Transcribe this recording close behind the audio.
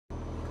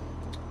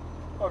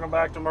Welcome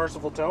back to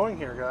Merciful Towing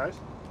here, guys.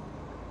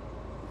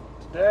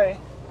 Today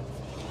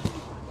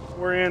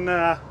we're in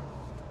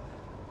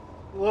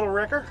Little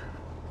Ricker,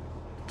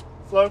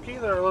 Floki.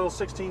 They're a little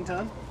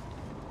 16-ton,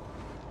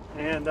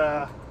 and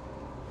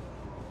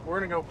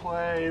we're gonna go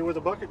play with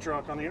a bucket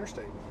truck on the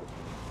interstate.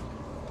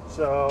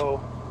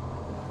 So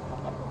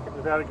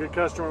we've had a good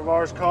customer of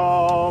ours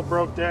call,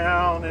 broke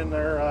down in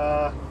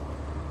their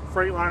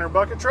Freightliner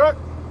bucket truck.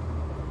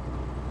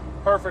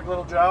 Perfect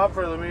little job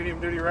for the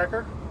medium duty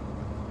wrecker.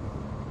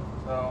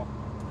 So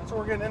that's what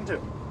we're getting into.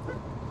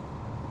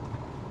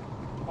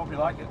 Hope you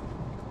like it.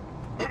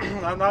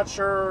 I'm not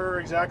sure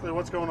exactly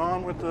what's going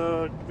on with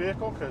the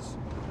vehicle because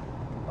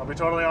I'll be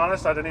totally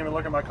honest, I didn't even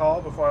look at my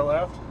call before I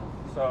left.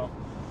 So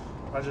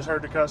I just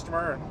heard the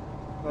customer and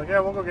like, yeah,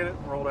 we'll go get it,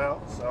 and rolled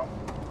out. So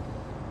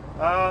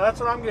that's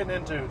what I'm getting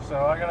into. So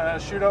I gotta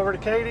shoot over to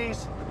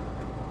Katie's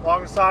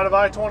along the side of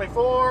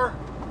I-24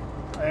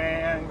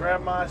 and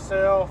grab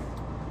myself,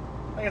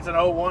 I think it's an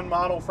 '01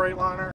 model Freightliner.